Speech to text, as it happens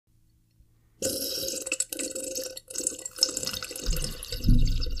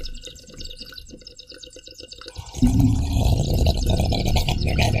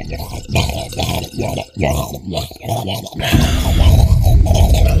I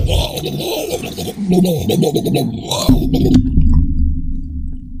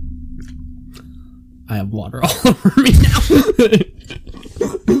have water all over me now.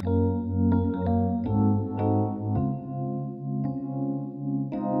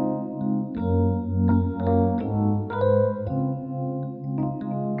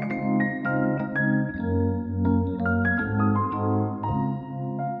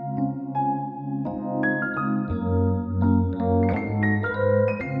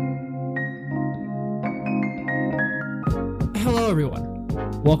 Hello, everyone.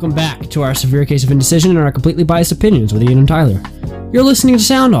 Welcome back to our severe case of indecision and our completely biased opinions with Ian and Tyler. You're listening to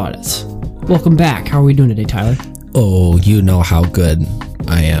Sound Audits. Welcome back. How are we doing today, Tyler? Oh, you know how good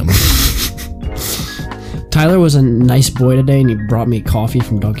I am. Tyler was a nice boy today, and he brought me coffee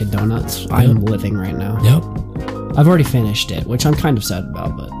from Dunkin' Donuts. Yep. I'm living right now. Yep. I've already finished it, which I'm kind of sad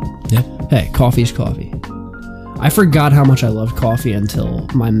about, but yep. Hey, coffee's coffee. I forgot how much I loved coffee until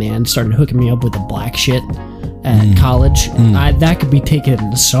my man started hooking me up with the black shit at college. That could be taken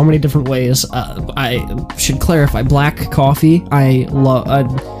in so many different ways. I should clarify, black coffee, I love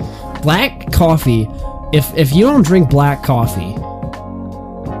black coffee. If you don't drink black coffee,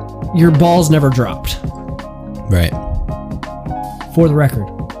 your balls never dropped. Right. For the record.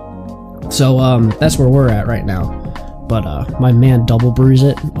 So that's where we're at right now. But my man double brews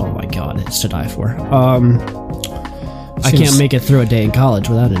it. Oh my god, it's to die for. I can't make it through a day in college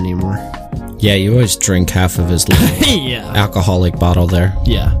without it anymore. Yeah, you always drink half of his little alcoholic bottle there.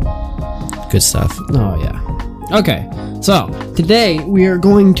 Yeah. Good stuff. Oh, yeah. Okay, so today we are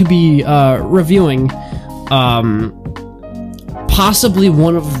going to be reviewing possibly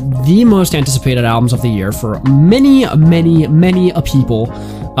one of the most anticipated albums of the year for many people.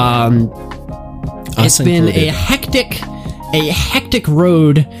 It's been a hectic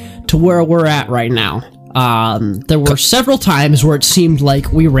road to where we're at right now. There were several times where it seemed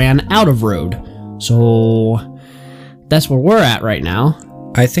like we ran out of road. So that's where we're at right now.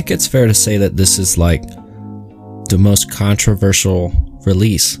 I think it's fair to say that this is like the most controversial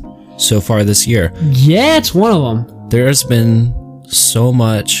release so far this year. Yeah, it's one of them. There's been so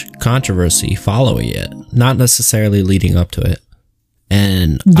much controversy following it, not necessarily leading up to it.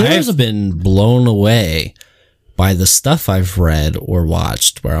 And I've been blown away by the stuff I've read or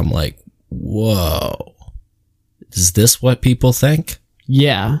watched where I'm like, whoa. Is this what people think?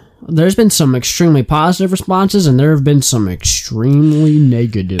 Yeah. There's been some extremely positive responses, and there have been some extremely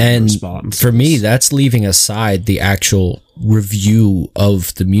negative responses. For me, that's leaving aside the actual review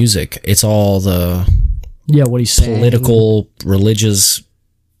of the music. It's all the what he's saying. Political, religious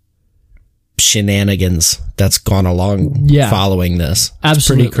shenanigans that's gone along following this.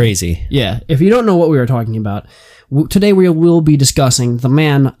 Absolutely. It's pretty crazy. Yeah. If you don't know what we were talking about, today we will be discussing the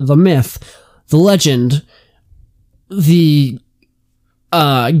man, the myth, the legend, the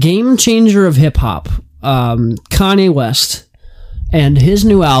game changer of hip-hop, Kanye West, and his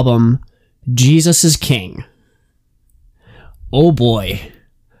new album, Jesus is King. Oh boy.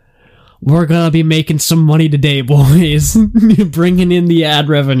 We're gonna be making some money today, boys. Bringing in the ad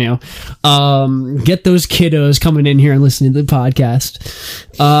revenue. Get those kiddos coming in here and listening to the podcast.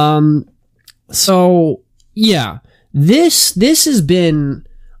 So, yeah. This has been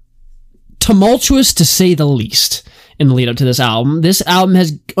tumultuous to say the least in the lead up to this album. This album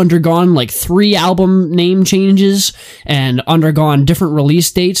has undergone like 3 album name changes and undergone different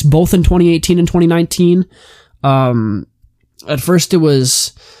release dates, both in 2018 and 2019. At first it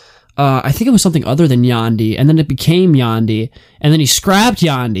was, I think it was something other than Yandhi, and then it became Yandhi, and then he scrapped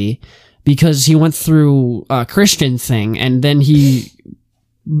Yandhi because he went through a Christian thing, and then I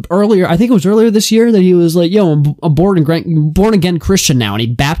think it was earlier this year that he was like, yo, I'm a born again Christian now, and he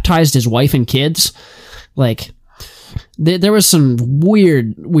baptized his wife and kids. Like, there was some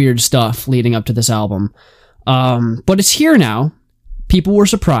weird stuff leading up to this album. But it's here now. People were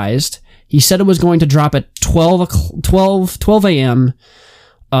surprised. He said it was going to drop at 12 a.m.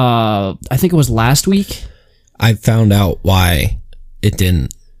 I think it was last week. I found out why it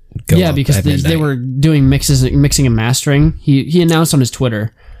didn't go up because they were doing mixing and mastering. He announced on his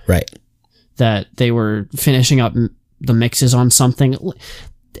Twitter that they were finishing up the mixes on something.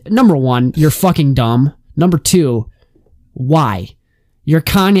 Number 1, you're fucking dumb. Number 2, why? You're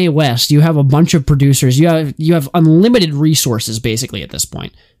Kanye West. You have a bunch of producers. You have unlimited resources basically at this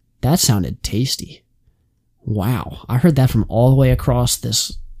point. That sounded tasty. Wow. I heard that from all the way across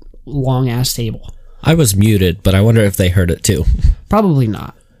this long ass table. I was muted, but I wonder if they heard it too. Probably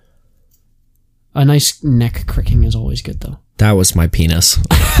not. A nice neck cricking is always good though. That was my penis.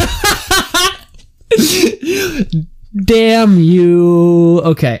 Damn you.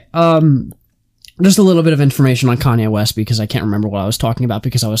 Okay. just a little bit of information on Kanye West, because I can't remember what I was talking about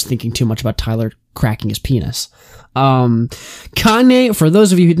because I was thinking too much about Tyler cracking his penis. Kanye, for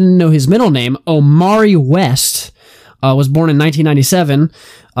those of you who didn't know his middle name, Omari West, was born in 1997,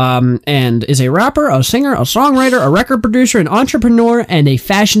 and is a rapper, a singer, a songwriter, a record producer, an entrepreneur, and a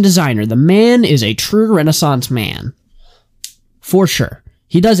fashion designer. The man is a true Renaissance man. For sure.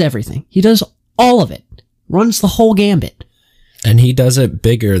 He does everything. He does all of it. Runs the whole gambit. And he does it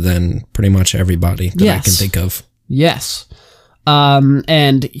bigger than pretty much everybody that I can think of. Yes.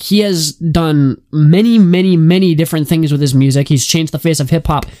 And he has done many, many, many different things with his music. He's changed the face of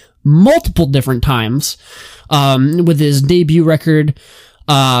hip-hop multiple different times. With his debut record,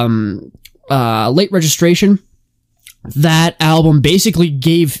 Late Registration. That album basically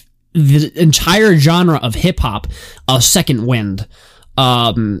gave the entire genre of hip-hop a second wind.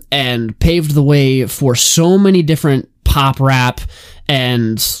 And paved the way for so many different pop rap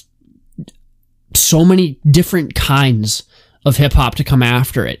and so many different kinds of hip-hop to come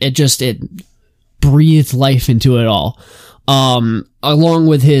after it. It breathed life into it all. Along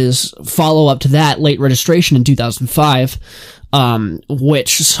with his follow-up to that, Late Registration in 2005,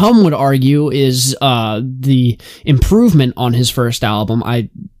 which some would argue is the improvement on his first album. I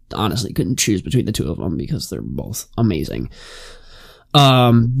honestly couldn't choose between the two of them because they're both amazing.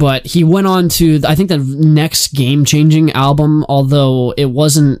 But he went on to, I think the next game-changing album, although it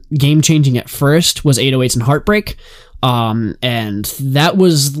wasn't game-changing at first, was 808s and Heartbreak. And that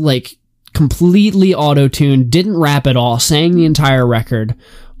was like completely auto-tuned, didn't rap at all, sang the entire record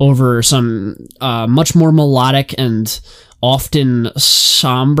over some, much more melodic and often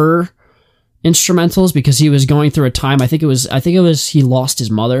somber instrumentals, because he was going through a time, I think it was he lost his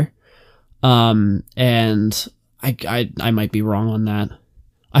mother. And I might be wrong on that.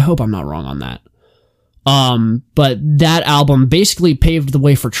 I hope I'm not wrong on that. But that album basically paved the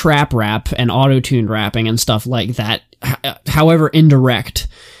way for trap rap and auto-tuned rapping and stuff like that. However indirect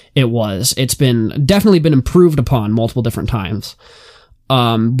it was, it's definitely been improved upon multiple different times.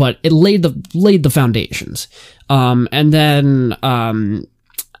 But it laid the foundations. And then,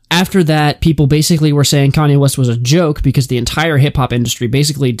 after that, people basically were saying Kanye West was a joke because the entire hip-hop industry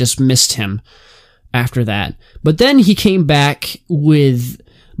basically dismissed him after that. But then he came back with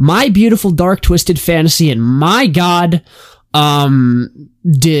My Beautiful Dark Twisted Fantasy, and my God,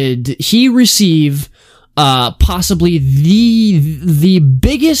 did he receive possibly the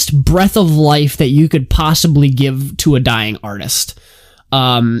biggest breath of life that you could possibly give to a dying artist.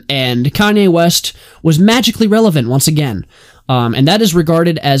 And Kanye West was magically relevant once again. And that is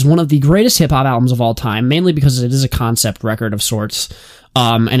regarded as one of the greatest hip-hop albums of all time, mainly because it is a concept record of sorts.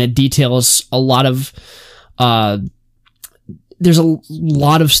 And it details a lot of, there's a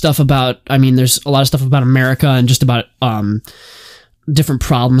lot of stuff about America and just about, different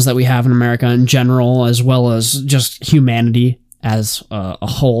problems that we have in America in general, as well as just humanity as a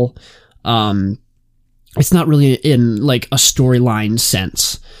whole. It's not really in like a storyline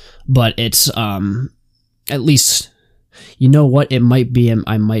sense, but it's, at least, you know what, it might be,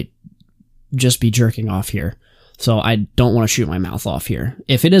 I might just be jerking off here. So I don't want to shoot my mouth off here.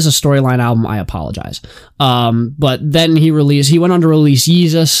 If it is a storyline album, I apologize. But then he went on to release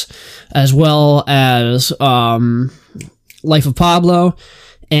Yeezus, as well as, Life of Pablo.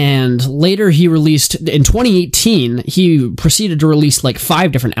 And later he released, in 2018, he proceeded to release like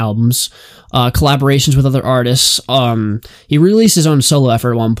 5 different albums, collaborations with other artists. He released his own solo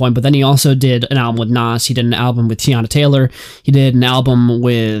effort at one point, but then he also did an album with Nas. He did an album with Tiana Taylor. He did an album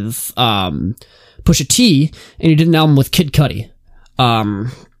with, Pusha T, and he did an album with Kid Cudi.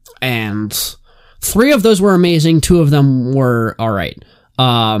 And 3 of those were amazing. 2 of them were alright.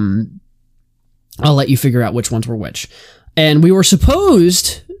 I'll let you figure out which ones were which. And we were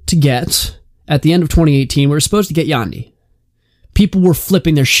supposed to get, at the end of 2018, we were supposed to get Yandhi. People were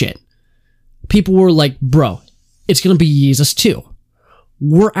flipping their shit. People were like, bro, it's gonna be Yeezus 2.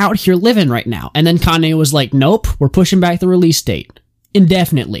 We're out here living right now. And then Kanye was like, nope, we're pushing back the release date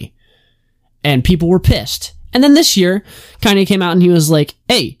indefinitely. And people were pissed. And then this year, Kanye came out and he was like,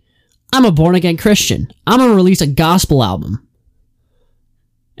 hey, I'm a born-again Christian. I'm gonna release a gospel album.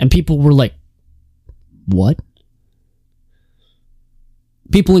 And people were like, what?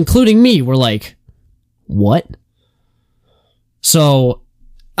 People, including me, were like, what? So,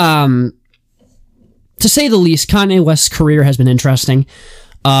 to say the least, Kanye West's career has been interesting.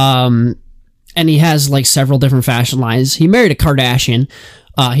 And he has, like, several different fashion lines. He married a Kardashian.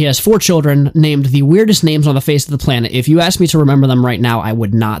 He has 4 children named the weirdest names on the face of the planet. If you asked me to remember them right now, I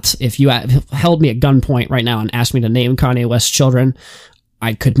would not. If you held me at gunpoint right now and asked me to name Kanye West's children,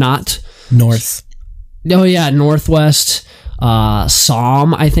 I could not. North. Oh, yeah, Northwest.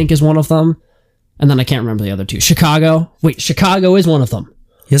 Psalm, I think, is one of them. And then I can't remember the other two. Chicago. Wait, Chicago is one of them.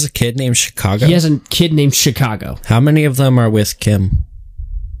 He has a kid named Chicago? He has a kid named Chicago. How many of them are with Kim?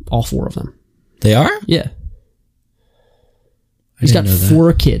 All 4 of them. They are? Yeah. He's got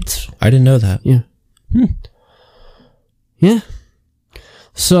 4 kids. I didn't know that. Yeah. Yeah.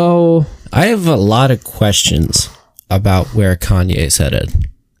 So... I have a lot of questions about where Kanye's headed.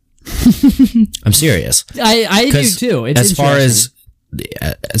 I'm serious. I do too. It's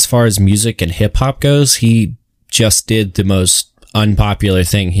as far as music and hip hop goes, he just did the most unpopular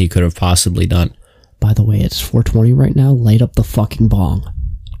thing he could have possibly done. By the way, it's 4:20 right now. Light up the fucking bong.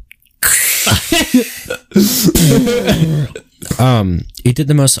 He did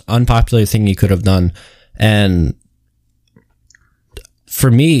the most unpopular thing he could have done, and for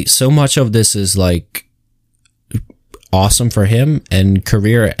me, so much of this is like awesome for him and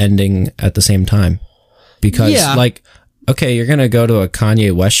career ending at the same time. Because like, okay, you're gonna go to a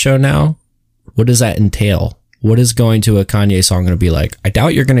Kanye West show now. What does that entail? What is going to a Kanye song going to be like? I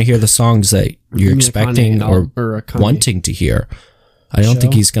doubt you're going to hear the songs that you're expecting or wanting to hear. I don't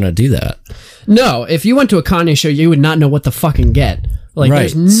think he's going to do that. No, if you went to a Kanye show, you would not know what to fucking get. Like,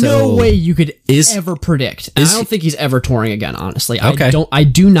 there's no way you could ever predict. And I don't think he's ever touring again, honestly. Okay. I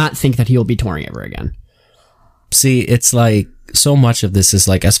do not think that he'll be touring ever again. See, it's like, so much of this is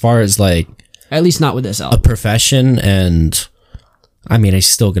like, as far as like... At least not with this album. A profession, and... I mean, he's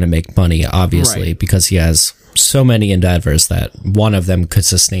still going to make money, obviously, because he has so many endeavors that one of them could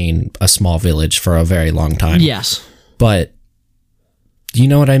sustain a small village for a very long time. Yes. But... You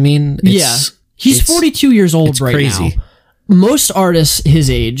know what I mean? He's 42 years old right crazy. Now. Most artists his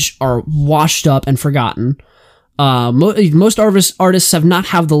age are washed up and forgotten. Most artists have not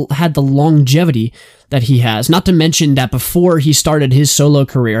had the longevity that he has. Not to mention that before he started his solo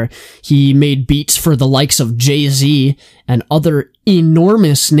career, he made beats for the likes of Jay-Z and other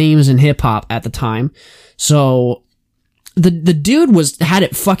enormous names in hip hop at the time. So the dude had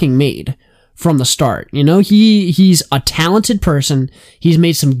it fucking made from the start. You know, he's a talented person. He's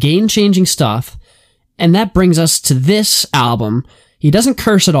made some game-changing stuff. And that brings us to this album. He doesn't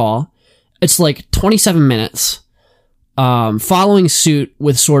curse at all. It's like 27 minutes. Following suit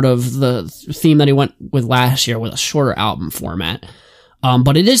with sort of the theme that he went with last year with a shorter album format.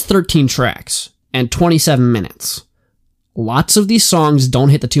 But it is 13 tracks and 27 minutes. Lots of these songs don't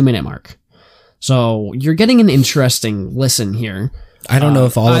hit the 2-minute mark. So you're getting an interesting listen here. I don't know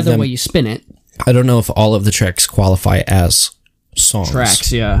if all of them... Either way you spin it. I don't know if all of the tracks qualify as songs.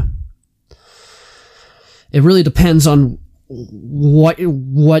 Tracks, yeah. It really depends on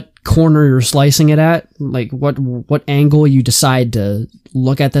what corner you're slicing it at, like what angle you decide to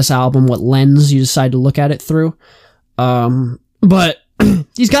look at this album, what lens you decide to look at it through. But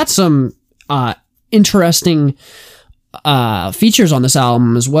he's got some interesting features on this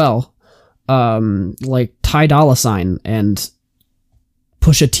album as well, like Ty Dolla $ign and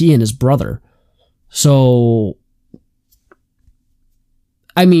Pusha T and his brother. So,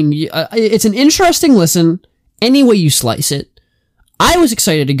 I mean, it's an interesting listen any way you slice it. I was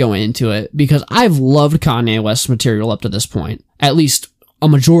excited to go into it because I've loved Kanye West's material up to this point, at least a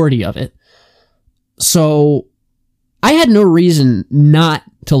majority of it. So, I had no reason not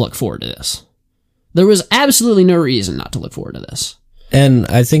to look forward to this. There was absolutely no reason not to look forward to this. And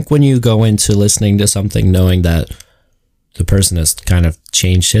I think when you go into listening to something knowing that the person has kind of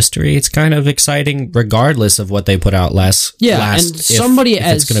changed history, it's kind of exciting regardless of what they put out last. Yeah, and somebody if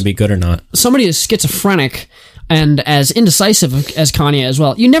it's going to be good or not. Somebody as schizophrenic and as indecisive as Kanye as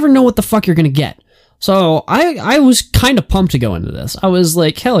well, you never know what the fuck you're going to get. So I was kind of pumped to go into this. I was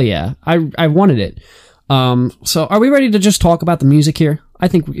like, hell yeah, I wanted it. So are we ready to just talk about the music here? I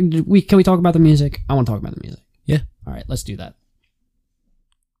think can we talk about the music? I want to talk about the music. Yeah. All right, let's do that.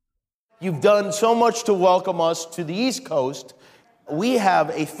 You've done so much to welcome us to the East Coast. We have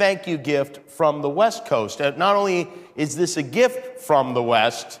a thank you gift from the West Coast. Not only is this a gift from the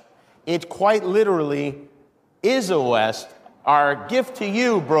West, it quite literally is a West. Our gift to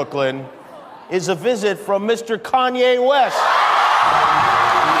you, Brooklyn, is a visit from Mr. Kanye West.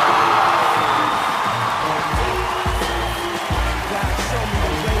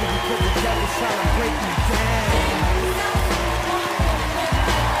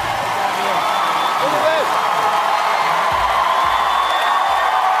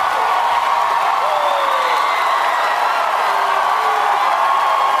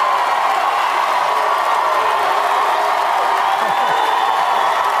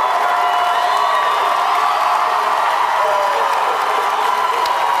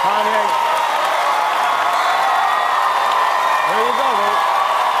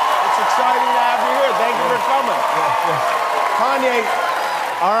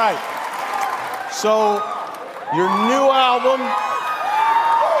 So, your new album,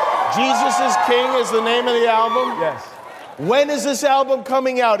 Jesus is King, is the name of the album? Yes. When is this album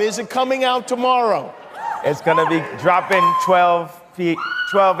coming out? Is it coming out tomorrow? It's going to be dropping 12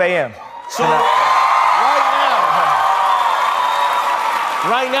 a.m. So,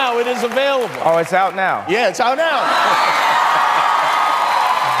 right now it is available. Oh, it's out now? Yeah, it's out now.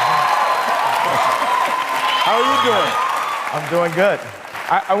 How are you doing? I'm doing good.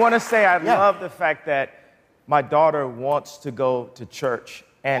 I want to say I love the fact that my daughter wants to go to church,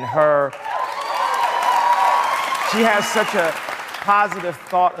 and she has such a positive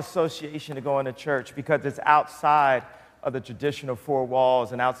thought association to going to church because it's outside of the traditional four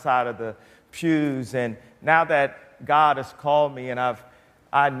walls and outside of the pews. And now that God has called me and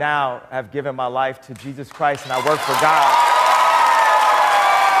I now have given my life to Jesus Christ and I work for God,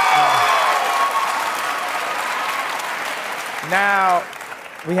 now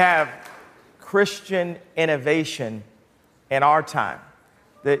we have Christian innovation in our time.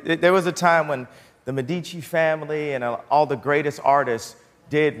 There was a time when the Medici family and all the greatest artists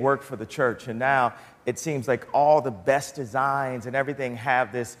did work for the church, and now it seems like all the best designs and everything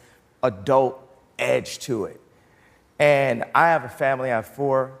have this adult edge to it. And I have a family, I have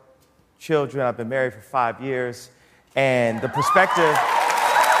 4 children, I've been married for 5 years, and the perspective,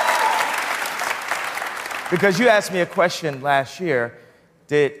 because you asked me a question last year,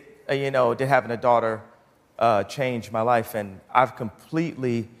 did having a daughter change my life? And I've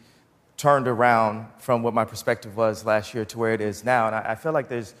completely turned around from what my perspective was last year to where it is now. And I feel like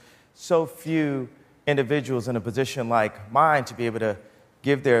there's so few individuals in a position like mine to be able to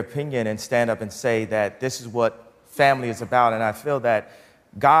give their opinion and stand up and say that this is what family is about. And I feel that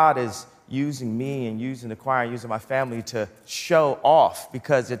God is using me and using the choir and using my family to show off,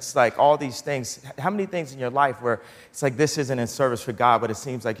 because it's like all these things. How many things in your life where it's like this isn't in service for God, but it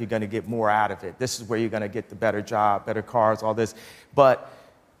seems like you're going to get more out of it? This is where you're going to get the better job, better cars, all this. But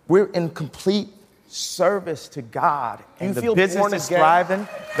we're in complete service to God. And the business is thriving.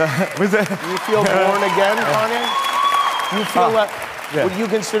 Do you feel born again, Kanye? Do you feel that? Yeah. Would you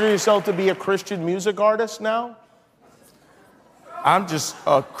consider yourself to be a Christian music artist now? I'm just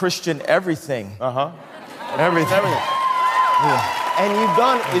a Christian everything. Everything. Yeah. And you've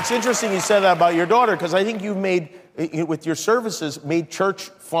done, it's interesting you said that about your daughter, because I think you've made, with your services, made church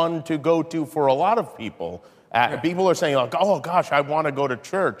fun to go to for a lot of people. People are saying, like, oh gosh, I want to go to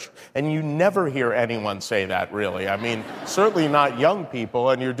church. And you never hear anyone say that, really. I mean, certainly not young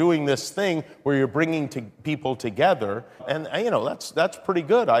people. And you're doing this thing where you're bringing people together. And, that's pretty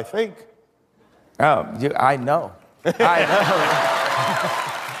good, I think. Oh, I know. I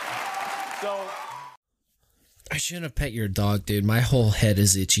shouldn't have pet your dog, dude. My whole head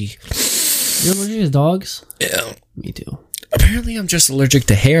is itchy. You're allergic to dogs? Yeah. Me too. Apparently I'm just allergic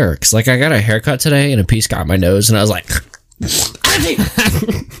to hair. Cause I got a haircut today and a piece got in my nose and I was like,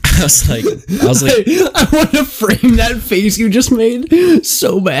 I was like, I want to frame that face you just made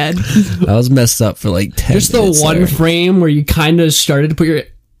so bad. I was messed up for like 10 just minutes. Just the one there. frame where you kind of started to put your...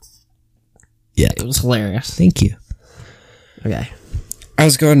 Yeah. It was hilarious. Thank you. Okay. I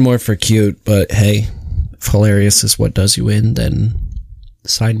was going more for cute, but hey, if hilarious is what does you in, then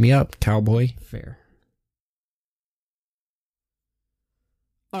sign me up, cowboy. Fair.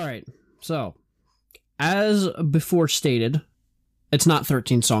 All right. So, as before stated, it's not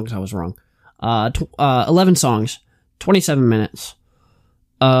 13 songs. I was wrong. 11 songs, 27 minutes.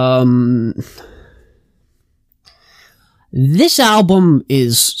 This album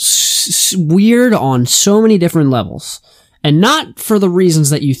is weird on so many different levels, and not for the reasons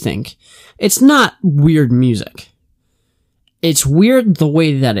that you think. It's not weird music. It's weird the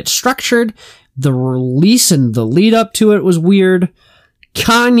way that it's structured. The release and the lead up to it was weird.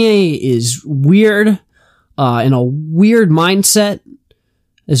 Kanye is weird, in a weird mindset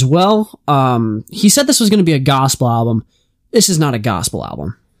as well. He said this was going to be a gospel album. This is not a gospel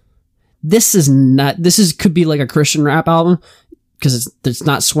album. This could be like a Christian rap album, because it's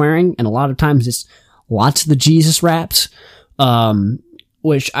not swearing, and a lot of times it's lots of the Jesus raps,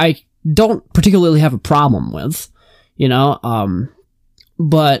 which I don't particularly have a problem with,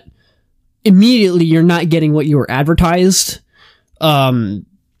 but immediately you're not getting what you were advertised,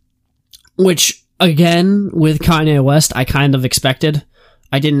 which again, with Kanye West, I kind of expected.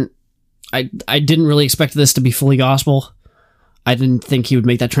 I didn't really expect this to be fully gospel. I didn't think he would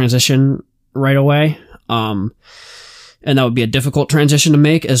make that transition right away. And that would be a difficult transition to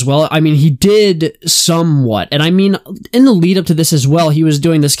make as well. I mean, he did somewhat. And I mean, in the lead up to this as well, he was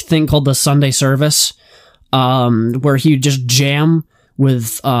doing this thing called the Sunday service, where he would just jam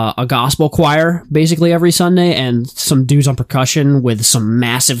with a gospel choir basically every Sunday, and some dudes on percussion with some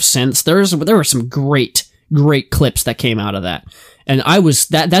massive synths. There were some great clips that came out of that, and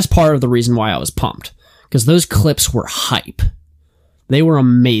that's part of the reason why I was pumped, because those clips were hype. They were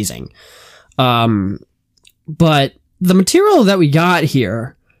amazing. But the material that we got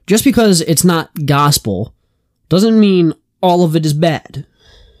here, just because it's not gospel, doesn't mean all of it is bad.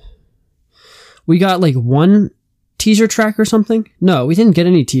 We got like one teaser track or something? No, we didn't get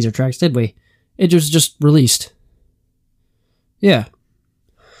any teaser tracks, did we? It was just released. Yeah.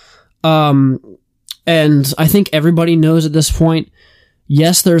 And I think everybody knows at this point,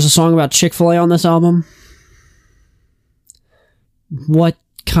 yes, there's a song about Chick-fil-A on this album. What,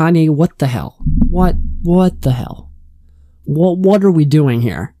 Kanye, what the hell? What the hell? What are we doing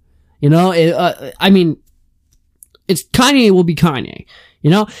here? You know, I mean, it's Kanye will be Kanye, you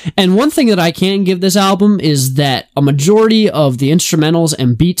know? And one thing that I can give this album is that a majority of the instrumentals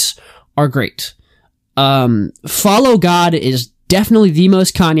and beats are great. Follow God is definitely the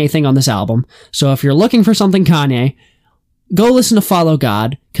most Kanye thing on this album. So if you're looking for something Kanye, go listen to Follow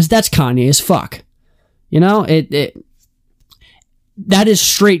God, because that's Kanye as fuck. You know, that is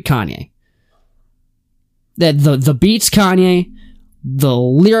straight Kanye. That the beats Kanye, the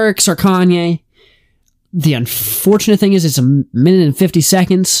lyrics are Kanye. The unfortunate thing is it's a minute and 50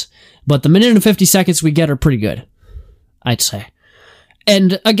 seconds, but the minute and 50 seconds we get are pretty good, I'd say.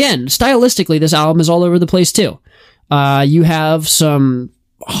 And again, stylistically, this album is all over the place too. You have some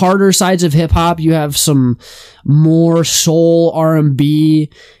harder sides of hip hop. You have some more soul R&B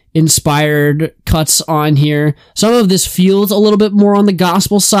inspired cuts on here. Some of this feels a little bit more on the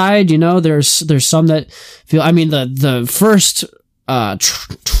gospel side. You know, there's some that feel, I mean, the first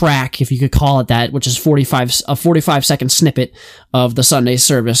track, if you could call it that, which is a 45-second snippet of the Sunday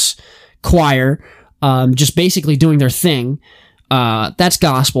service choir, just basically doing their thing. That's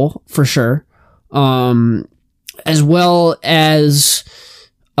gospel for sure. As well as,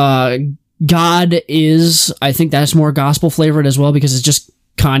 God is, I think that's more gospel flavored as well, because it's just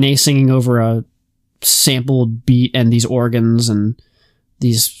Kanye singing over a sampled beat and these organs and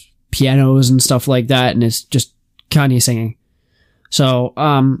these pianos and stuff like that. And it's just Kanye singing. So,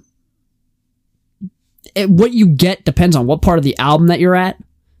 what you get depends on what part of the album that you're at.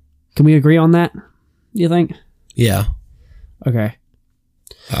 Can we agree on that? You think? Yeah. Okay.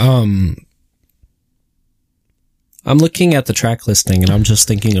 I'm looking at the track listing and I'm just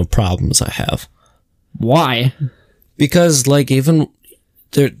thinking of problems I have. Why? Because even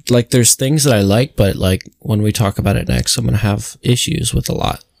there's things that I like, but when we talk about it next, I'm going to have issues with a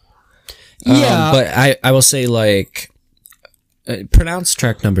lot. Yeah. But I will say pronounce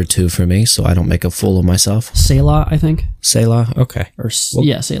track number 2 for me so I don't make a fool of myself. Selah, I think. Selah? Okay.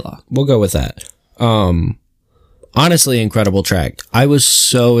 Selah. We'll go with that. Honestly, incredible track. I was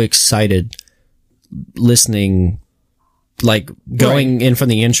so excited listening, going in from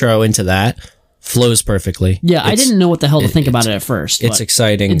the intro into that. Flows perfectly. Yeah, I didn't know what the hell to think about it at first. It's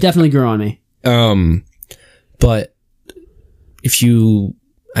exciting. It definitely grew on me. But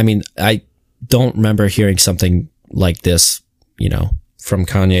I don't remember hearing something like this, from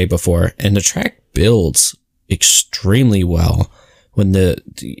Kanye before. And the track builds extremely well when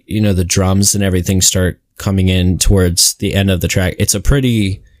the drums and everything start coming in towards the end of the track. It's a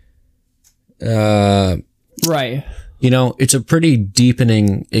pretty, right. It's a pretty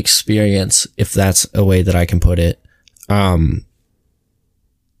deepening experience, if that's a way that I can put it.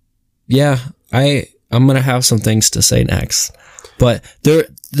 Yeah, I'm going to have some things to say next, but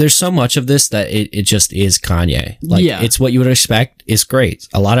there's so much of this that it just is Kanye. It's what you would expect. It's great.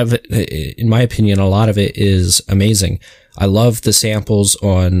 A lot of it, in my opinion, a lot of it is amazing. I love the samples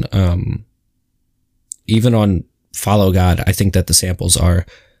on, even on Follow God. I think that the samples are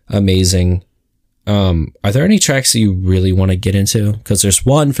amazing. Are there any tracks that you really want to get into? Because there's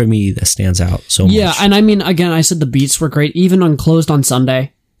one for me that stands out so much. Yeah, and I mean, again, I said the beats were great. Even on Closed on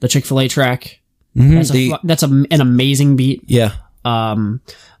Sunday, the Chick-fil-A track, that's an amazing beat. Yeah.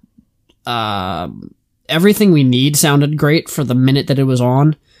 Everything We Need sounded great for the minute that it was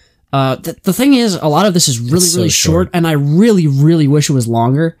on. The thing is, a lot of this is really short, and I really, really wish it was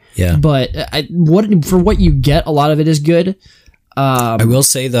longer. Yeah. But for what you get, a lot of it is good. I will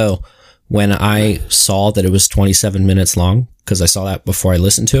say though, when I saw that it was 27 minutes long, because I saw that before I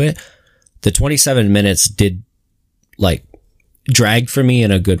listened to it, the 27 minutes did drag for me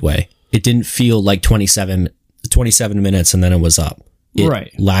in a good way. It didn't feel like 27 minutes and then it was up.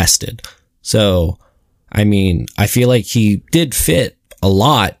 It lasted. So, I mean, I feel like he did fit a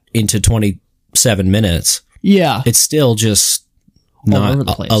lot into 27 minutes. Yeah. It's still just not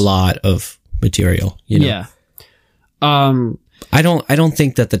a lot of material, Yeah. I don't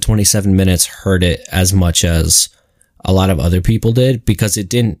think that the 27 minutes hurt it as much as a lot of other people did, because it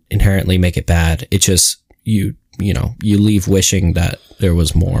didn't inherently make it bad. It just, you leave wishing that there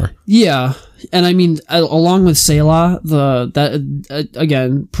was more. Yeah. And I mean, along with Selah,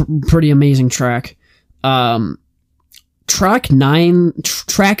 again, pretty amazing track. Tracks 9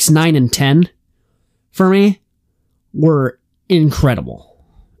 and 10 for me were incredible.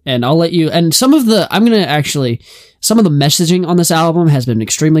 And I'll let you, and some of the messaging on this album has been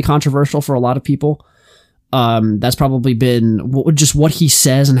extremely controversial for a lot of people. That's probably been just what he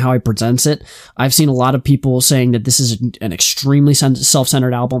says and how he presents it. I've seen a lot of people saying that this is an extremely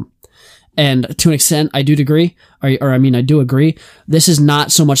self-centered album. And to an extent, I do agree. I do agree. This is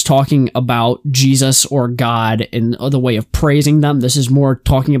not so much talking about Jesus or God in the way of praising them. This is more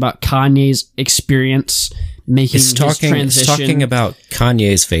talking about Kanye's experience making his transition. It's talking about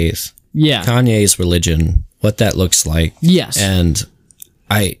Kanye's faith. Yeah. Kanye's religion, what that looks like. Yes. And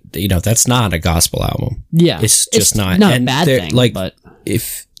that's not a gospel album. Yeah. It's just not. Not a bad thing, but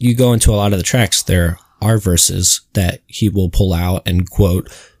if you go into a lot of the tracks, there are verses that he will pull out and quote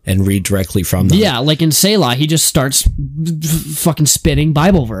and read directly from them. Yeah, like in Selah, he just starts fucking spitting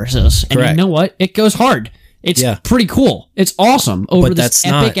Bible verses. And Correct. You know what? It goes hard. It's pretty cool. It's awesome over this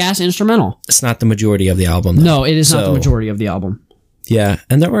epic-ass instrumental. It's not the majority of the album, though. No, it is not the majority of the album. Yeah,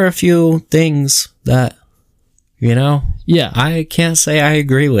 and there were a few things that, I can't say I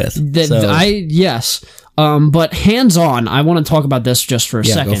agree with. Yes. But hands-on, I want to talk about this just for a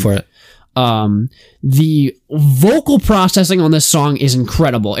second. Yeah, go for it. The vocal processing on this song is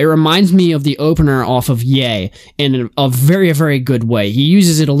incredible. It reminds me of the opener off of Ye in a very, very good way. He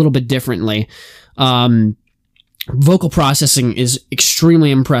uses it a little bit differently. Vocal processing is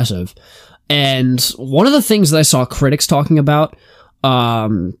extremely impressive. And one of the things that I saw critics talking about,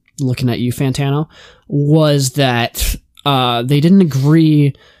 looking at you, Fantano, was that they didn't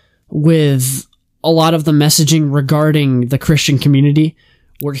agree with a lot of the messaging regarding the Christian community,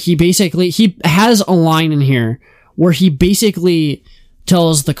 where he has a line in here where he basically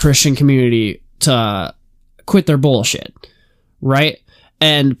tells the Christian community to quit their bullshit, right?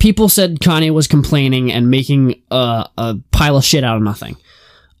 And people said Kanye was complaining and making a pile of shit out of nothing.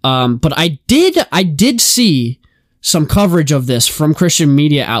 But I did see some coverage of this from Christian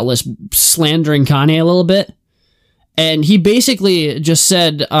media outlets slandering Kanye a little bit. And he basically just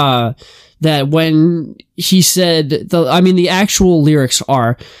said, that when he said, the actual lyrics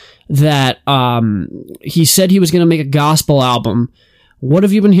are that he said he was going to make a gospel album. What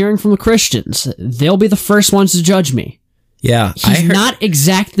have you been hearing from the Christians? They'll be the first ones to judge me. Yeah. He's not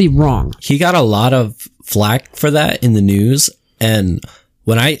exactly wrong. He got a lot of flack for that in the news. And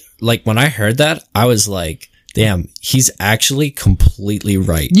when I heard that, I was like, damn, he's actually completely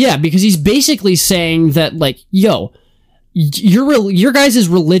right. Yeah, because he's basically saying that, like, yo, your guys'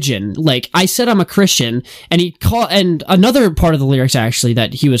 religion, like, I said I'm a Christian, and another part of the lyrics actually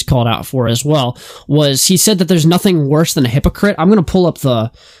that he was called out for as well was he said that there's nothing worse than a hypocrite. I'm gonna pull up the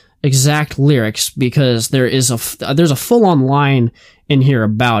exact lyrics because there's a full-on line in here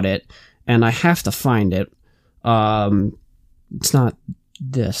about it, and I have to find it. It's not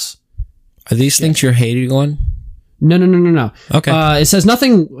this. Are these things you're hating on? No. Okay. It says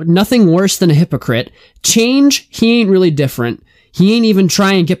nothing worse than a hypocrite. Change, he ain't really different. He ain't even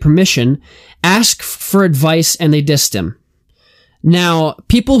try and get permission. Ask for advice and they dissed him. Now,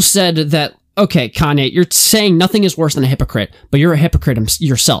 people said that, okay, Kanye, you're saying nothing is worse than a hypocrite, but you're a hypocrite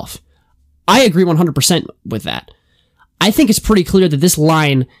yourself. I agree 100% with that. I think it's pretty clear that this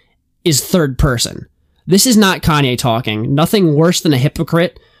line is third person. This is not Kanye talking. Nothing worse than a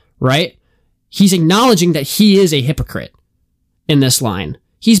hypocrite, right? He's acknowledging that he is a hypocrite in this line.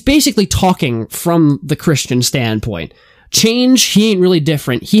 He's basically talking from the Christian standpoint. Change, he ain't really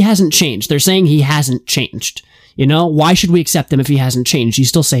different. He hasn't changed. They're saying he hasn't changed. Why should we accept him if he hasn't changed? He's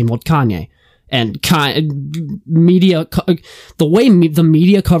still same old Kanye. And media, the way the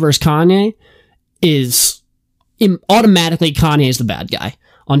media covers Kanye is automatically Kanye is the bad guy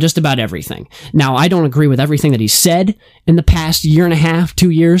on just about everything. Now, I don't agree with everything that he said in the past year and a half,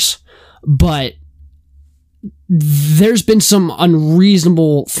 2 years. But there's been some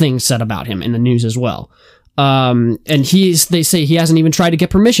unreasonable things said about him in the news as well. And they say he hasn't even tried to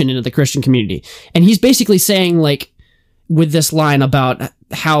get permission into the Christian community. And he's basically saying, like, with this line about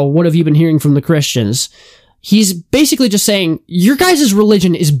what have you been hearing from the Christians? He's basically just saying, your guys'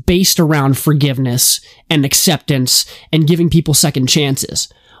 religion is based around forgiveness and acceptance and giving people second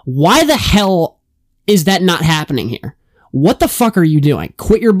chances. Why the hell is that not happening here? What the fuck are you doing?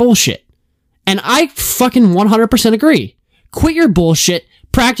 Quit your bullshit. And I fucking 100% agree. Quit your bullshit.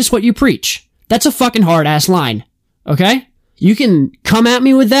 Practice what you preach. That's a fucking hard-ass line. Okay? You can come at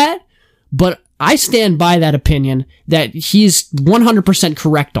me with that, but I stand by that opinion that he's 100%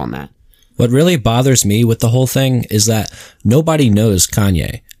 correct on that. What really bothers me with the whole thing is that nobody knows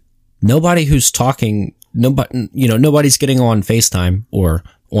Kanye. Nobody who's talking, nobody's getting on FaceTime or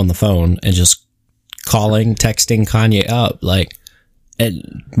on the phone and just calling, texting Kanye up, like,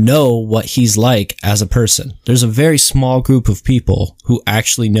 and know what he's like as a person. There's a very small group of people who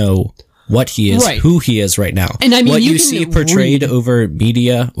actually know what he is, who he is right now. And I mean, what you see portrayed over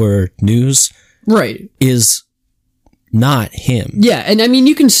media or news, is not him. Yeah, and I mean,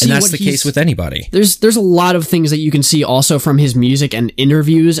 you can see, and that's the case with anybody. There's a lot of things that you can see also from his music and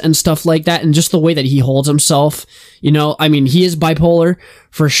interviews and stuff like that, and just the way that he holds himself. I mean, he is bipolar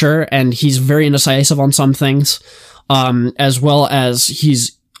for sure, and he's very indecisive on some things, as well as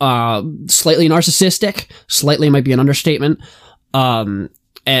he's slightly narcissistic. Slightly might be an understatement,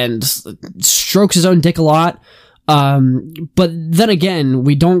 and strokes his own dick a lot. But then again,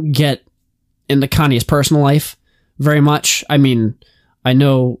 we don't get into Kanye's personal life very much. I mean, I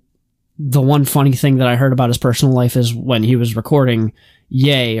know the one funny thing that I heard about his personal life is when he was recording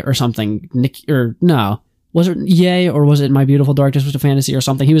Yay or something. Was it Yay or was it My Beautiful Dark Twisted Fantasy or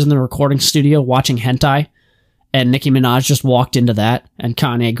something? He was in the recording studio watching hentai, and Nicki Minaj just walked into that, and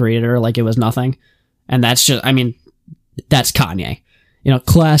Kanye greeted her like it was nothing. And that's just, I mean, that's Kanye.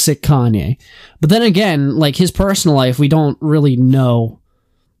 Classic Kanye. But then again, like, his personal life, we don't really know.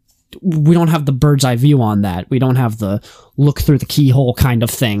 We don't have the bird's eye view on that. We don't have the look through the keyhole kind of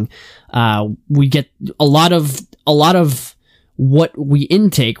thing. We get a lot of what we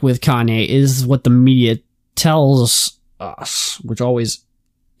intake with Kanye is what the media tells us, which always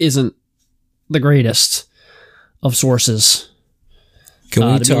isn't the greatest of sources.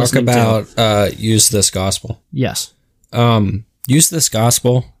 Can we talk about Use This Gospel? Yes. Use This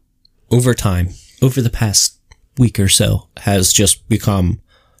Gospel over time, over the past week or so, has just become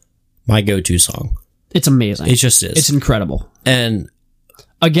my go-to song. It's amazing. It just is. It's incredible. And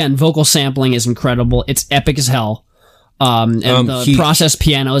again, vocal sampling is incredible. It's epic as hell. And the processed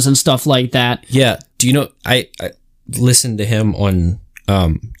pianos and stuff like that. Yeah. Do you know, I listened to him on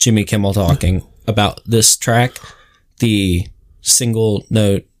Jimmy Kimmel talking about this track, the single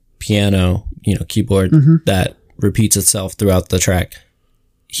note piano, keyboard that repeats itself throughout the track.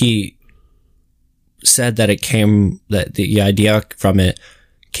 He said that the idea from it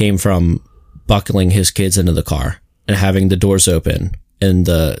came from buckling his kids into the car and having the doors open and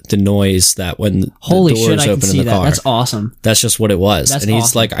the noise that when the doors open in the car. That's awesome. That's just what it was. And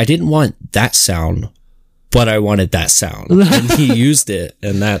he's like, I didn't want that sound, but I wanted that sound. And he used it,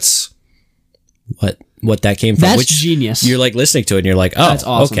 and that's what that came from. That's genius. You're like listening to it and you're like, oh, that's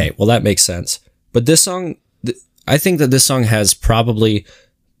awesome. Okay, well that makes sense. But this song, I think that this song has possibly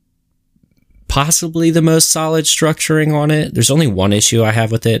the most solid structuring on it. There's only one issue I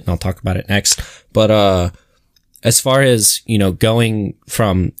have with it, and I'll talk about it next. But as far as, going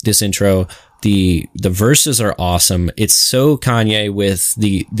from this intro, the verses are awesome. It's so Kanye with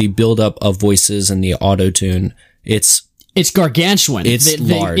the buildup of voices and the auto-tune. It's gargantuan. It's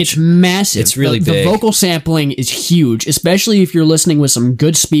large. It's massive. It's really big. The vocal sampling is huge, especially if you're listening with some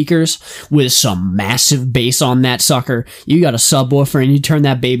good speakers with some massive bass on that sucker. You got a subwoofer and you turn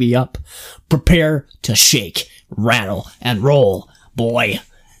that baby up. Prepare to shake, rattle, and roll, boy.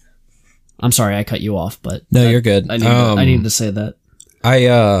 I'm sorry I cut you off, but no, you're good. I need to say that.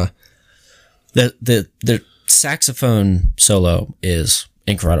 The saxophone solo is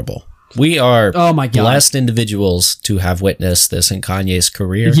incredible. We are blessed individuals to have witnessed this in Kanye's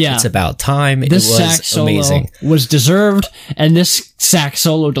career. Yeah. It's about time. This it was sax solo amazing. Was deserved, and this sax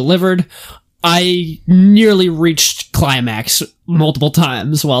solo delivered. I nearly reached climax multiple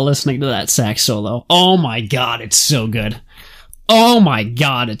times while listening to that sax solo. Oh my god, it's so good. Oh my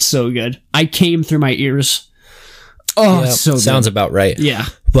god, it's so good. I came through my ears. Oh, it's so good. Sounds about right. Yeah.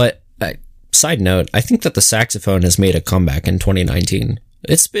 But side note, I think that the saxophone has made a comeback in 2019.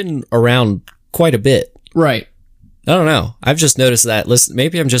 It's been around quite a bit. Right. I don't know. I've just noticed that.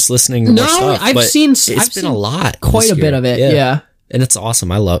 Maybe I'm just listening to more stuff. I've seen a lot. Quite a bit of it, yeah. And it's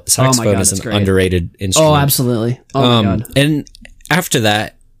awesome. I love saxophone is an underrated instrument. Oh, absolutely. Oh my god. And after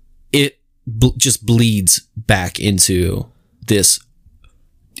that, it just bleeds back into this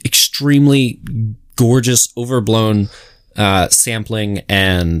extremely gorgeous, overblown sampling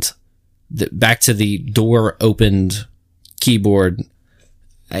and back to the door opened keyboard.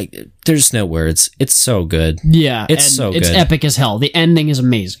 There's no words. It's so good. Yeah. It's so good. It's epic as hell. The ending is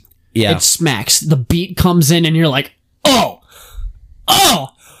amazing. Yeah. It smacks. The beat comes in and you're like, oh,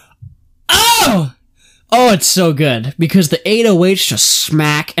 Oh, it's so good because the 808s just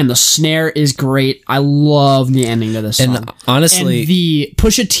smack and the snare is great. I love the ending of this song. And honestly, and the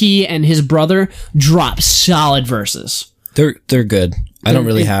Pusha T and his brother drop solid verses. They're good. I don't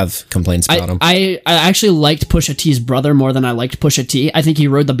really have complaints about them. I actually liked Pusha T's brother more than I liked Pusha T. I think he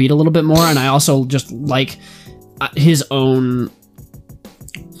rode the beat a little bit more, and I also just like his own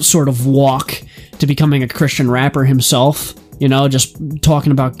sort of walk to becoming a Christian rapper himself. You know, just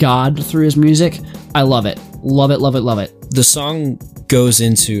talking about God through his music. I love it. Love it, love it, love it. The song goes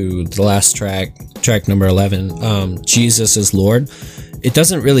into the last track number 11, Jesus is Lord. It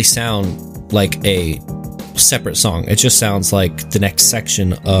doesn't really sound like a separate song. It just sounds like the next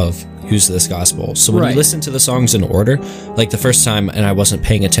section of Who's This Gospel. So when you listen to the songs in order, like the first time, and I wasn't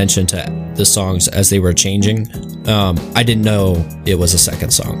paying attention to the songs as they were changing, I didn't know it was a second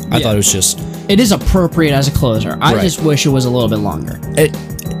song. I thought it was just... It is appropriate as a closer. I just wish it was a little bit longer.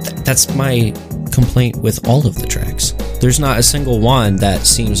 That's my complaint with all of the tracks. There's not a single one that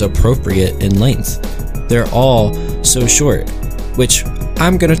seems appropriate in length. They're all so short, which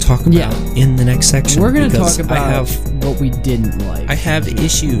I'm going to talk about in the next section. We're going to talk about what we didn't like. I have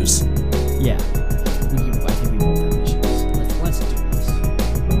issues. Yeah. I think we both have issues. Let's do this.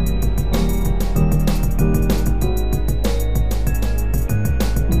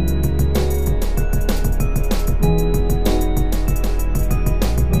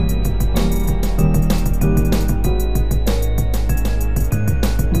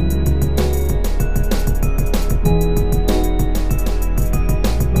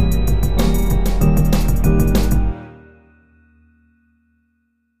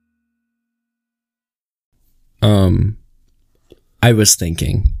 I was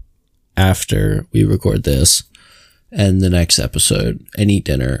thinking after we record this and the next episode and eat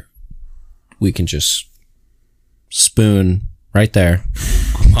dinner, we can just spoon right there,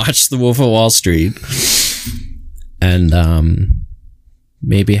 watch The Wolf of Wall Street, and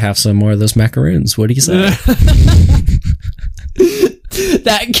maybe have some more of those macaroons. What do you say?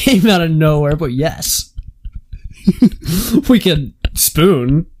 That came out of nowhere, but yes. We could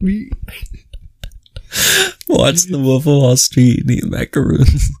spoon. Watch The Wolf of Wall Street and eat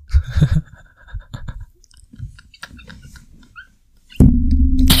macaroons.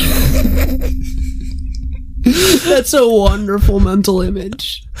 That's a wonderful mental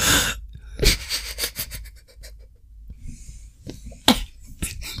image.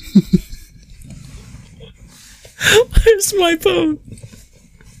 Where's my phone?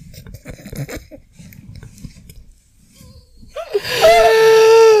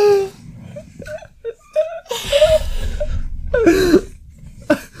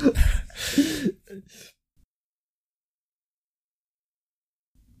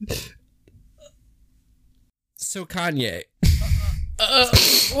 So Kanye.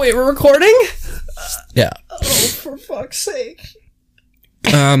 Wait, we're recording? Yeah. Oh, for fuck's sake.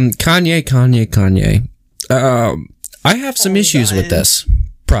 Kanye. I have some issues with this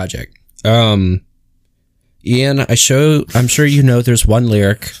project. Ian, I'm sure you know there's one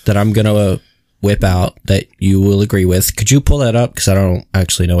lyric that I'm gonna whip out that you will agree with. Could you pull that up? Because I don't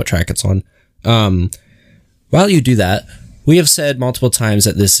actually know what track it's on. While you do that, we have said multiple times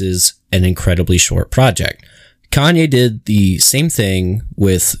that this is an incredibly short project. Kanye did the same thing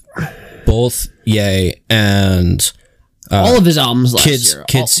with both Ye and all of his albums last year.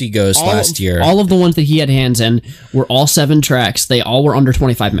 Kids See Ghosts last year. All of the ones that he had hands in were all 7 tracks. They all were under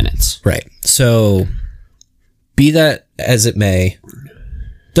 25 minutes. Right. So, be that as it may,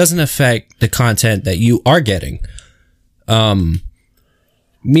 doesn't affect the content that you are getting.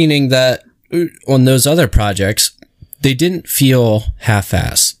 Meaning that on those other projects, they didn't feel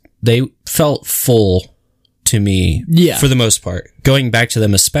half-assed. They felt full to me, for the most part. Going back to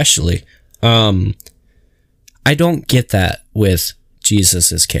them especially. I don't get that with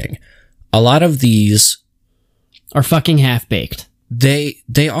Jesus is King. A lot of these are fucking half-baked. They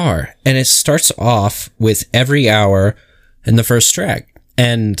are. And it starts off with every hour in the first track.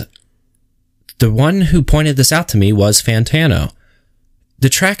 And the one who pointed this out to me was Fantano. The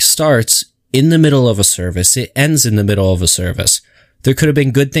track starts in the middle of a service. It ends in the middle of a service. There could have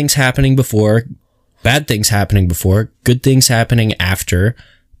been good things happening before, bad things happening before, good things happening after,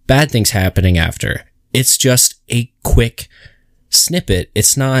 bad things happening after. It's just a quick snippet.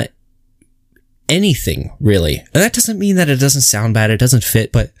 It's not anything, really. And that doesn't mean that it doesn't sound bad, it doesn't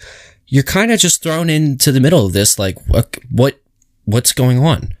fit, but you're kind of just thrown into the middle of this, like, what's going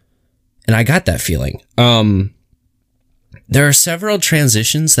on? And I got that feeling. There are several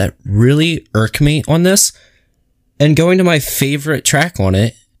transitions that really irk me on this. And going to my favorite track on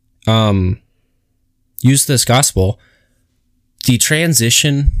it, Use This Gospel, the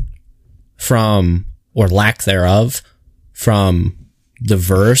transition from or lack thereof from the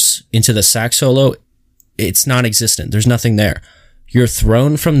verse into the sax solo, it's non-existent. There's nothing there. You're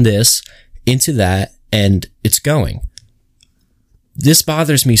thrown from this into that, and it's going. This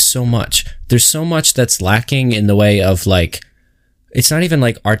bothers me so much. There's so much that's lacking in the way of, like, it's not even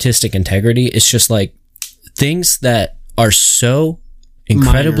like artistic integrity. It's just like things that are so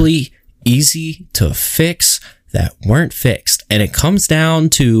incredibly easy to fix that weren't fixed. And it comes down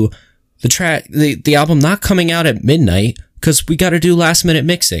to the track, the album not coming out at midnight because we got to do last minute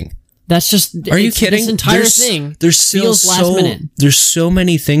mixing. That's just, are you kidding? This entire thing there's still feels last minute. There's so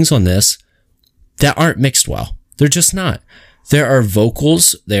many things on this that aren't mixed well. They're just not. There are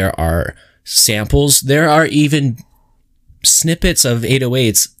vocals, there are samples, there are even snippets of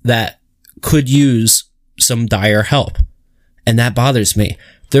 808s that could use some dire help. And that bothers me.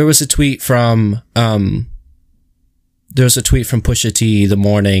 There was a tweet from Pusha T the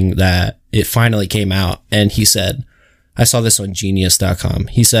morning that it finally came out, and he said, I saw this on genius.com.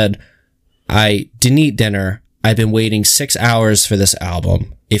 He said, I didn't eat dinner. I've been waiting 6 hours for this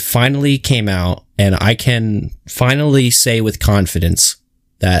album. It finally came out, and I can finally say with confidence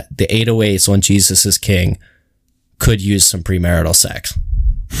that the 808s on Jesus is King could use some premarital sex.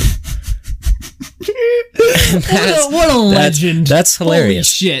 What a legend. That's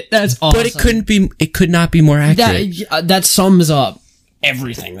hilarious. Holy shit, that's awesome. But it could not be more accurate. That sums up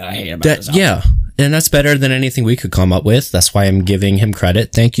everything that I hate about this album. Yeah. And that's better than anything we could come up with. That's why I'm giving him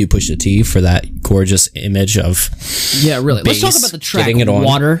credit. Thank you, Pusha T, for that gorgeous image of really. Let's talk about the track getting it on.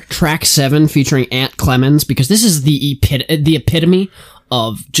 Water, track 7 featuring Ant Clemens, because this is the epitome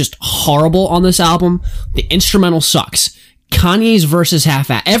of just horrible on this album. The instrumental sucks. Kanye's verse is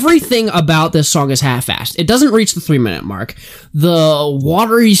half-assed. Everything about this song is half-assed. It doesn't reach the 3-minute mark. The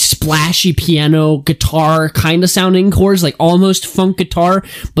watery, splashy piano, guitar kind of sounding chords, like almost funk guitar,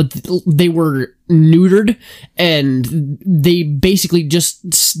 but they were neutered, and they basically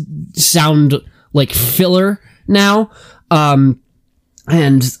just sound like filler now. And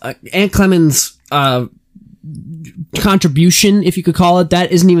Ant Clemens' contribution, if you could call it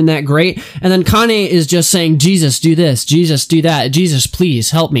that, isn't even that great. And then Kanye is just saying, Jesus, do this. Jesus, do that. Jesus,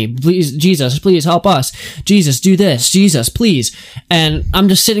 please help me. Please, Jesus, please help us. Jesus, do this. Jesus, please. And I'm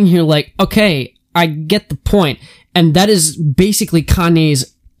just sitting here like, okay, I get the point. And that is basically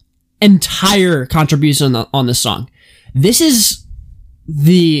Kanye's entire contribution on this song. This is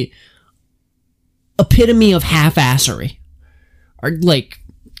the epitome of half-assery. Or like,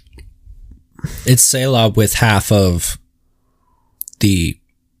 it's Selah with half of the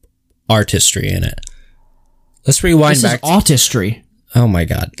artistry in it. Let's rewind back. This is artistry. Oh my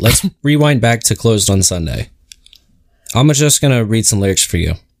God. Let's rewind back to Closed on Sunday. I'm just going to read some lyrics for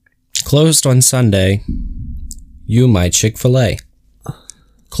you. Closed on Sunday, you my Chick-fil-A.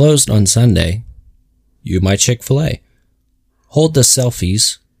 Closed on Sunday, you my Chick-fil-A. Hold the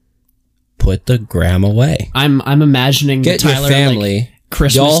selfies, put the gram away. I'm imagining Get Tyler, your family. Like,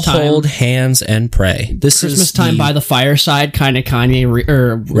 Christmas Y'all time. hold hands and pray. This Christmas is time by the fireside, kind of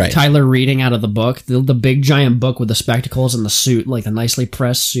Kanye right. Tyler reading out of the book, the big giant book with the spectacles and the suit, like the nicely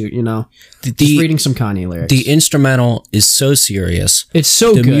pressed suit, you know. Just reading some Kanye lyrics. The instrumental is so serious. It's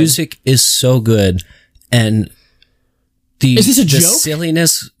so good. The music is so good, and is this a joke?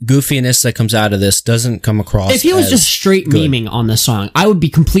 Silliness, goofiness that comes out of this doesn't come across. If he was just straight memeing on this song, I would be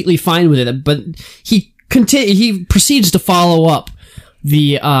completely fine with it. But he proceeds to follow up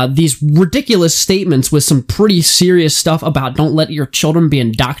these ridiculous statements with some pretty serious stuff about don't let your children be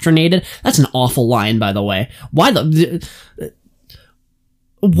indoctrinated. That's an awful line, by the way. Why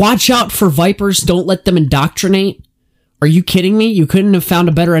watch out for vipers, don't let them indoctrinate? Are you kidding me? You couldn't have found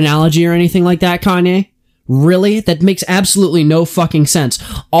a better analogy or anything like that, Kanye? Really? That makes absolutely no fucking sense.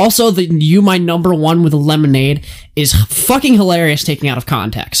 Also, the "You My Number One" with a lemonade is fucking hilarious taken out of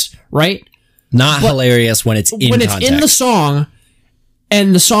context, right? Not hilarious when it's in context. When it's in the song,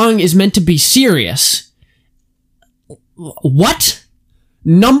 and the song is meant to be serious. What?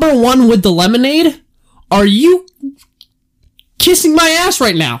 Number one with the lemonade? Are you kissing my ass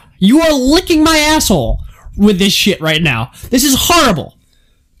right now? You are licking my asshole with this shit right now. This is horrible.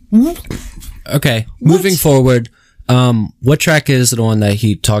 Okay, moving forward, what track is it on that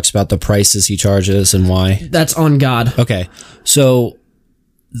he talks about the prices he charges and why? That's On God. Okay, so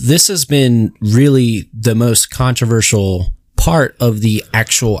this has been really the most controversial part of the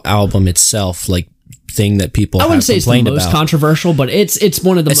actual album itself, like thing that people I wouldn't say it's the most about. Controversial, but it's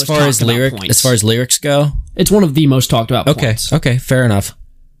one of the most talked about points. As far as lyrics go, it's one of the most talked about points. Okay, fair enough.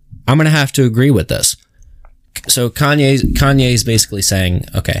 I'm gonna have to agree with this. So Kanye's basically saying,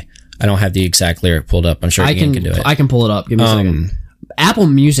 okay, I don't have the exact lyric pulled up. I'm sure Ian can do it. I can pull it up. Give me a second. Apple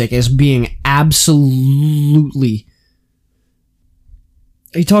Music is being absolutely...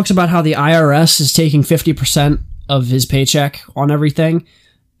 He talks about how the IRS is taking 50% of his paycheck on everything.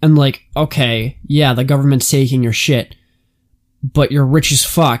 And like, okay, yeah, the government's taking your shit, but you're rich as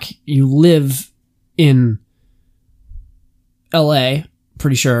fuck. You live in LA,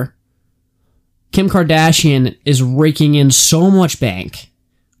 pretty sure. Kim Kardashian is raking in so much bank.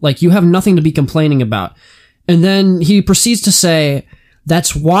 Like, you have nothing to be complaining about. And then he proceeds to say,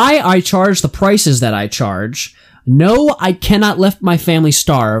 that's why I charge the prices that I charge. No, I cannot let my family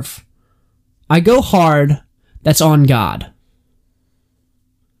starve. I go hard. That's on God.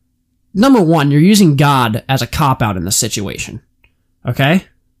 Number one, you're using God as a cop-out in this situation. Okay?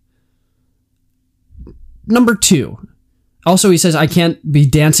 Number two, also he says, I can't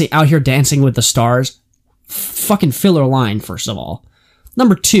be out here dancing with the stars. Fucking filler line, first of all.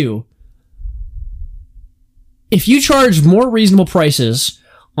 Number two, if you charge more reasonable prices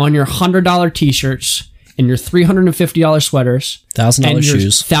on your $100 t-shirts and your $350 sweaters, $1,000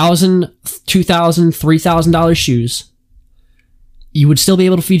 shoes, $1,000, $2,000, $3,000 shoes, you would still be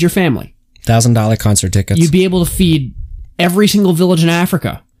able to feed your family. $1,000 concert tickets. You'd be able to feed every single village in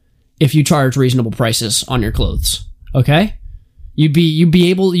Africa if you charge reasonable prices on your clothes. Okay?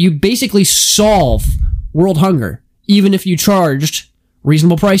 You'd basically solve world hunger, even if you charged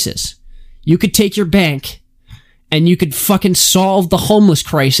reasonable prices. You could take your bank and you could fucking solve the homeless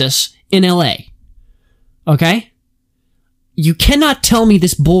crisis in LA. Okay? You cannot tell me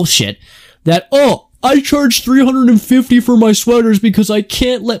this bullshit that, oh, I charge $350 for my sweaters because I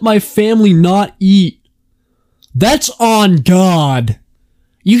can't let my family not eat. That's on God.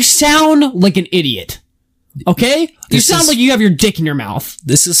 You sound like an idiot. Okay? You sound like you have your dick in your mouth.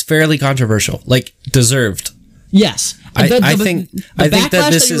 This is fairly controversial. Like, deserved. Yes. I think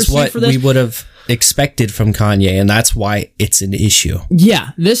that this is what we would have expected from Kanye, and that's why it's an issue.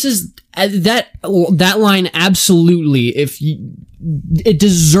 Yeah, this is that line absolutely. It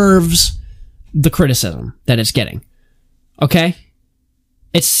deserves the criticism that it's getting. Okay,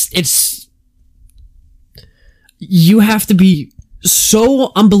 it's you have to be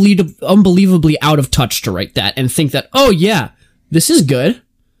so unbelievably out of touch to write that and think that, oh yeah, this is good.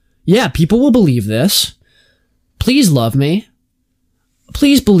 Yeah, people will believe this. Please love me.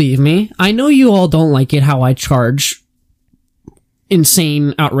 Please believe me. I know you all don't like it how I charge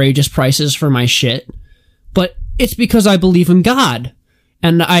insane, outrageous prices for my shit, but it's because I believe in God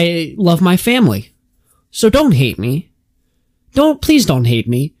and I love my family. So don't hate me. Please don't hate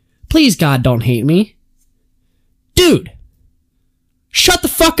me. Please, God, don't hate me. Dude, shut the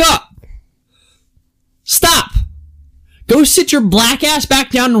fuck up. Stop. Go sit your black ass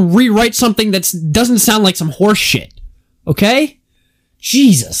back down and rewrite something that doesn't sound like some horse shit. Okay?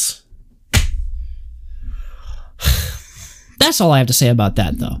 Jesus. That's all I have to say about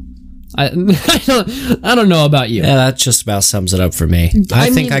that, though. I don't know about you. Yeah, that just about sums it up for me. I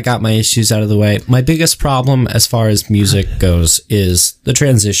think I got my issues out of the way. My biggest problem as far as music goes is the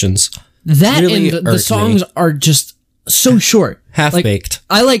transitions. That really, and the songs are just so short. Half-baked.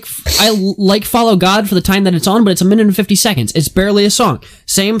 I like Follow God for the time that it's on, but it's 1 minute and 50 seconds. It's barely a song.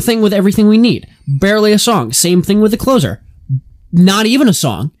 Same thing with Everything We Need. Barely a song. Same thing with the closer. Not even a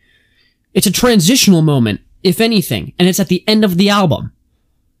song. It's a transitional moment, if anything, and it's at the end of the album.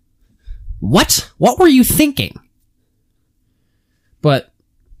 What? What were you thinking? But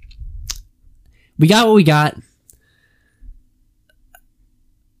we got what we got.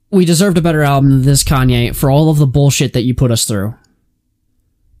 We deserved a better album than this, Kanye, for all of the bullshit that you put us through.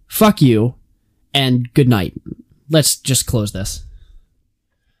 Fuck you, and good night. Let's just close this.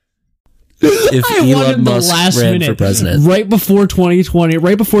 If Elon Musk ran for president. Right before 2020,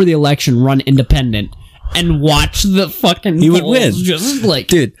 right before the election, run independent and watch the fucking he would win. Just like,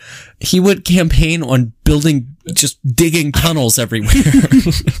 dude, he would campaign on digging tunnels everywhere.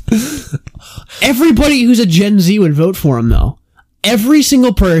 Everybody who's a Gen Z would vote for him, though. Every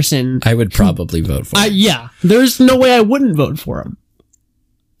single person. I would probably vote for him. Yeah, there's no way I wouldn't vote for him.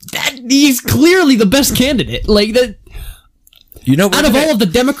 He's clearly the best candidate. Like that. You know, out of all of the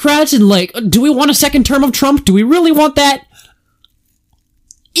Democrats, and like, do we want a second term of Trump? Do we really want that?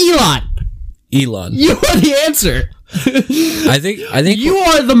 Elon, you are the answer. I think you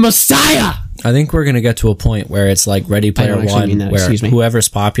are the Messiah. I think we're gonna get to a point where it's like Ready Player One, where whoever's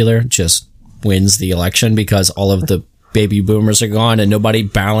popular just wins the election because all of the baby boomers are gone and nobody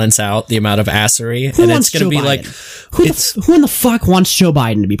balance out the amount of assery. Who wants Joe Biden? Who in the fuck wants Joe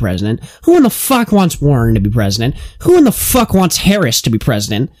Biden to be president? Who in the fuck wants Warren to be president? Who in the fuck wants Harris to be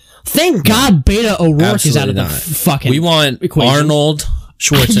president? Thank God Beta O'Rourke is out of the fucking We want equation. Arnold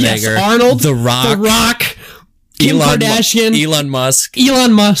Schwarzenegger. Yes, Arnold. The Rock. Kim Kardashian, Elon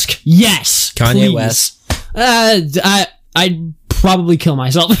Musk, yes, Kanye please. West. I'd probably kill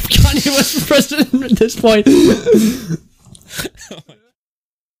myself if Kanye was president at this point.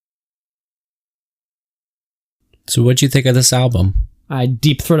 So what'd you think of this album? I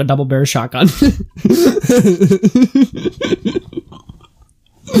deep throat a double barrel shotgun.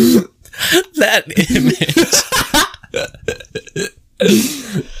 That image.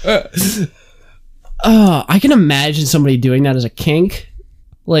 I can imagine somebody doing that as a kink.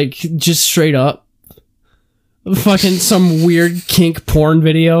 Like, just straight up. Fucking some weird kink porn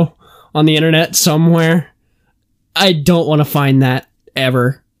video on the internet somewhere. I don't want to find that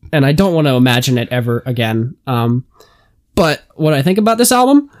ever. And I don't want to imagine it ever again. But what I think about this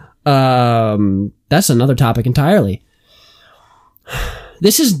album, that's another topic entirely.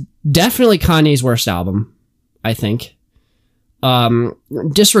 This is definitely Kanye's worst album, I think.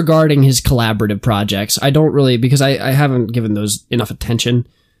 Disregarding his collaborative projects, I don't really, because I haven't given those enough attention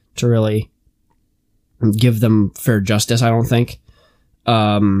to really give them fair justice, I don't think.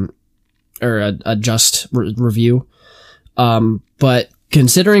 Or a just review. But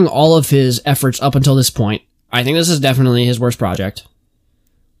considering all of his efforts up until this point, I think this is definitely his worst project.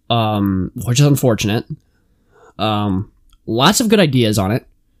 Which is unfortunate. Lots of good ideas on it.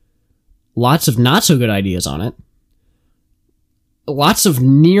 Lots of not so good ideas on it. Lots of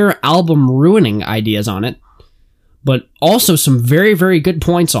near album ruining ideas on it. But also some very, very good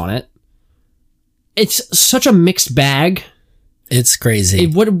points on it. It's such a mixed bag. It's crazy.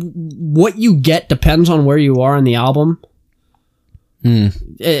 What you get depends on where you are in the album.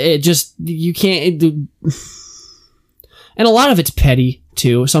 It just, you can't... And a lot of it's petty,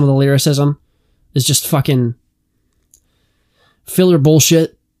 too. Some of the lyricism is just fucking filler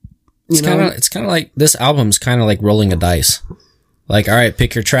bullshit. It's kind of like, this album's kind of like rolling a dice. Like, all right,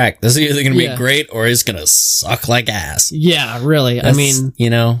 pick your track. This is either going to be great or it's going to suck like ass. Yeah, really. I mean... You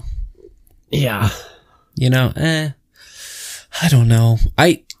know? Yeah. You know, I don't know.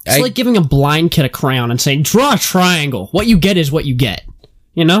 It's like giving a blind kid a crayon and saying, draw a triangle. What you get is what you get.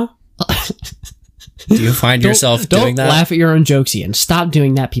 You know? Do you find yourself doing that? Don't laugh at your own jokes, Ian. Stop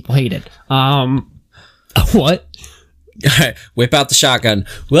doing that. People hate it. What? Whip out the shotgun.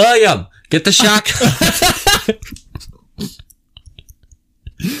 William, get the shotgun.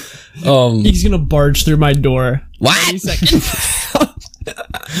 He's gonna barge through my door. What? Any second.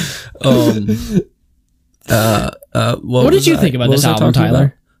 What did you think about this album,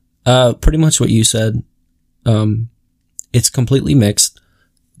 Tyler? Pretty much what you said. It's completely mixed.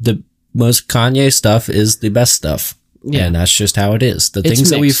 The most Kanye stuff is the best stuff. Yeah. And that's just how it is. The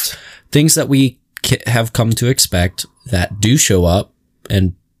things that we have come to expect that do show up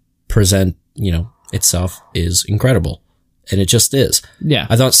and present, itself is incredible. And it just is. Yeah.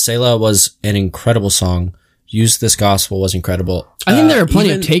 I thought Selah was an incredible song. Use This Gospel was incredible. I think there are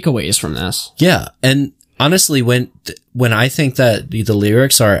plenty of takeaways from this. Yeah. And honestly, when I think that the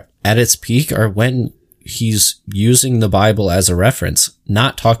lyrics are at its peak are when he's using the Bible as a reference,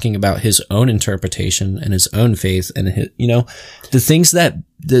 not talking about his own interpretation and his own faith and the things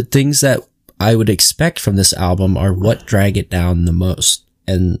that I would expect from this album are what drag it down the most.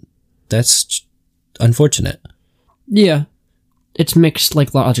 And that's unfortunate. Yeah. It's mixed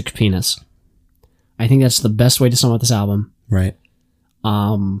like Logic's penis. I think that's the best way to sum up this album. Right.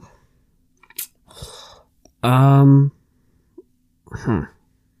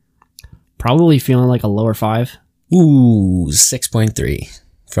 Probably feeling like a lower 5. Ooh, 6.3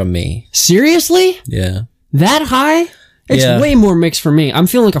 from me. Seriously? Yeah. That high? It's way more mixed for me. I'm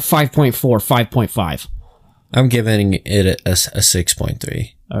feeling like a 5.4, 5.5. I'm giving it a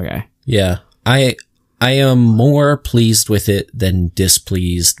 6.3. Okay. Yeah. I am more pleased with it than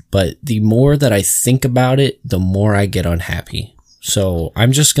displeased, but the more that I think about it, the more I get unhappy. So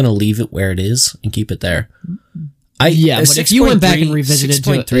I'm just going to leave it where it is and keep it there. But if you went back and revisited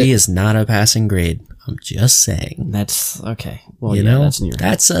 6.3 is not a passing grade. I'm just saying. That's okay. Well, that's in your head.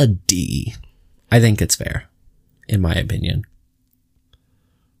 That's a D. I think it's fair, in my opinion.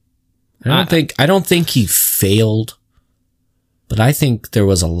 I don't think he failed, but I think there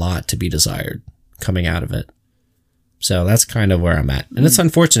was a lot to be desired coming out of it. So that's kind of where I'm at. And it's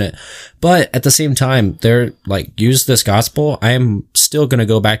unfortunate. But at the same time, they're like, Use This Gospel. I am still going to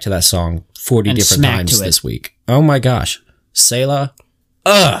go back to that song 40 different times this week. Oh my gosh. Selah.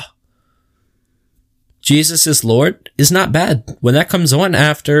 Jesus is Lord is not bad. When that comes on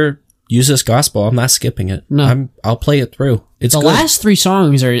after Use This Gospel, I'm not skipping it. No. I'll play it through. It's good. Last 3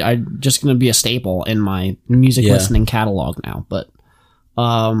 songs are just going to be a staple in my music listening catalog now. But,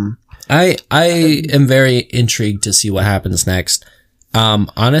 I am very intrigued to see what happens next.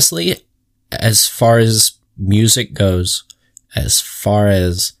 Honestly, as far as music goes, as far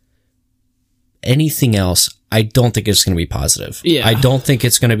as anything else, I don't think it's going to be positive. Yeah. I don't think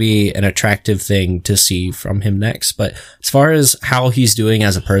it's going to be an attractive thing to see from him next. But as far as how he's doing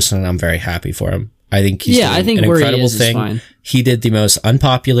as a person, I'm very happy for him. I think he's doing an incredible thing. Fine. He did the most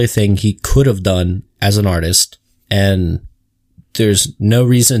unpopular thing he could have done as an artist, and there's no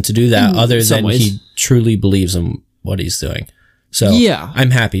reason to do that other than he truly believes in what he's doing. So yeah.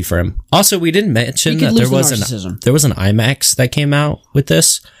 I'm happy for him. Also, we didn't mention that there was an IMAX that came out with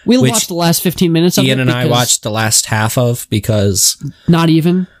this. We watched the last 15 minutes of it. Ian and I watched the last half of because not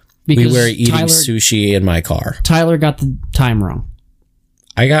even because we were eating sushi in my car. Tyler got the time wrong.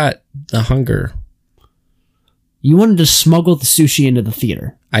 I got the hunger. You wanted to smuggle the sushi into the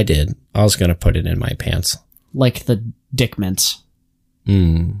theater. I did. I was going to put it in my pants. Like the Dick Mints.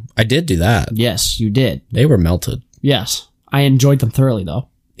 I did do that. Yes, you did. They were melted. Yes. I enjoyed them thoroughly, though.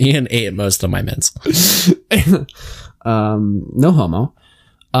 Ian ate most of my mints. No homo.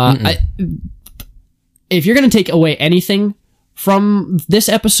 If you're going to take away anything from this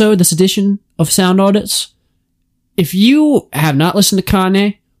episode, this edition of Sound Audits, if you have not listened to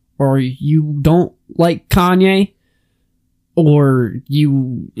Kanye, or you don't like Kanye, or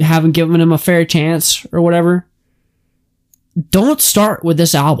you haven't given him a fair chance, or whatever, don't start with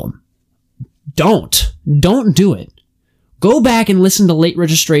this album. Don't do it. Go back and listen to Late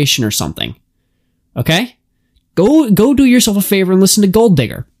Registration or something. Okay? Go do yourself a favor and listen to Gold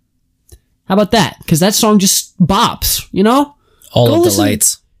Digger. How about that? Because that song just bops, you know? All of the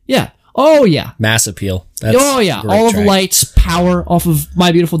lights. Yeah. Oh, yeah. Mass Appeal. That's all of the lights, Power off of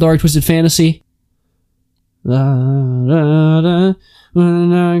My Beautiful Dark Twisted Fantasy. Nothing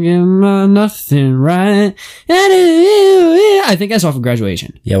right. I think that's off of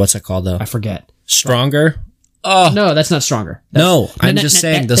Graduation. Yeah, what's it called though? I forget. Stronger? Oh no, that's not Stronger. I'm just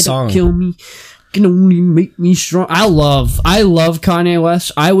saying the song. Don't kill me, can only make me strong. I love Kanye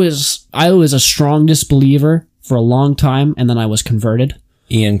West. I was a strong disbeliever for a long time, and then I was converted.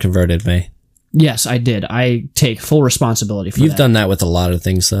 Ian converted me. Yes, I did. I take full responsibility for that. You've done that with a lot of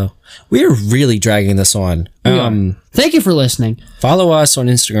things, though. We are really dragging this on. Thank you for listening. Follow us on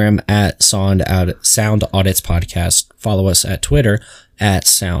Instagram at Sound Audits Podcast. Follow us at Twitter at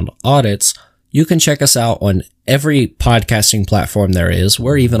Sound Audits. You can check us out on every podcasting platform there is.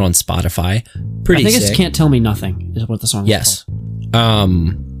 We're even on Spotify. Pretty sick. It's Can't Tell Me Nothing is what the song is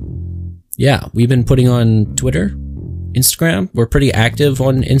called. Yeah, we've been putting on Twitter, Instagram. We're pretty active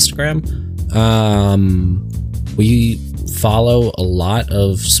on Instagram. We follow a lot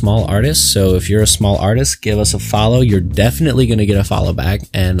of small artists. So if you're a small artist, give us a follow. You're definitely going to get a follow back,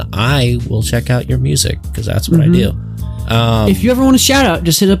 and I will check out your music because that's what I do. If you ever want a shout out,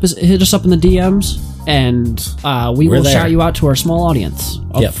 just hit us up in the DMs, and we will shout you out to our small audience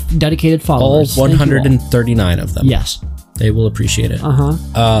of dedicated followers. All 139 of them. Yes, they will appreciate it.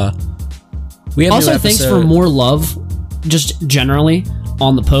 We have also thanks for more love, just generally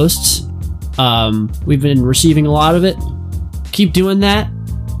on the posts. We've been receiving a lot of it. Keep doing that.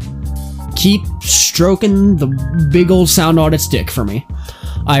 Keep stroking the big old Sound Audits dick for me.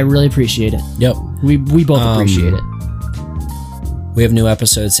 I really appreciate it. Yep. We both appreciate it. We have new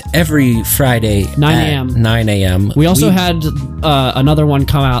episodes every Friday 9 a.m. 9 a.m. We also had another one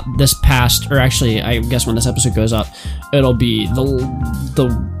come out this past, or actually, I guess when this episode goes up, it'll be the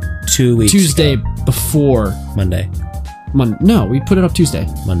 2 weeks Tuesday ago. Before Monday. No, we put it up Tuesday.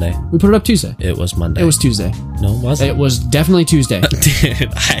 Monday. We put it up Tuesday. It was Monday. It was Tuesday. No, it wasn't. It was definitely Tuesday.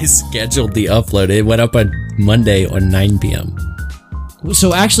 Dude, I scheduled the upload. It went up on Monday on 9 p.m.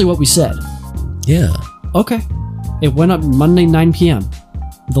 So actually what we said. Yeah. Okay. It went up Monday 9 p.m.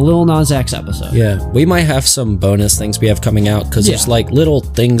 The Lil Nas X episode. Yeah. We might have some bonus things we have coming out because there's like little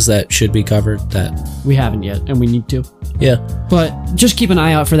things that should be covered that we haven't yet, and we need to. Yeah. But just keep an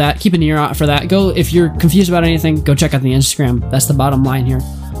eye out for that. Keep an ear out for that. Go, if you're confused about anything, go check out the Instagram. That's the bottom line here.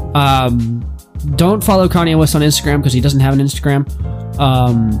 Don't follow Kanye West on Instagram because he doesn't have an Instagram.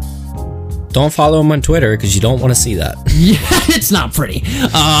 Don't follow him on Twitter because you don't want to see that. Yeah, it's not pretty.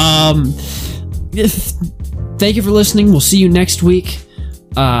 Thank you for listening. We'll see you next week.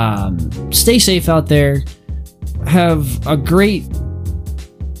 Stay safe out there. Have a great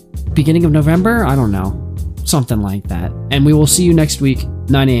beginning of November. I don't know. Something like that. And we will see you next week,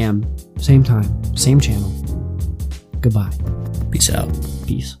 9 a.m. Same time, same channel. Goodbye. Peace out.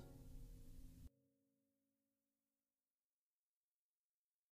 Peace.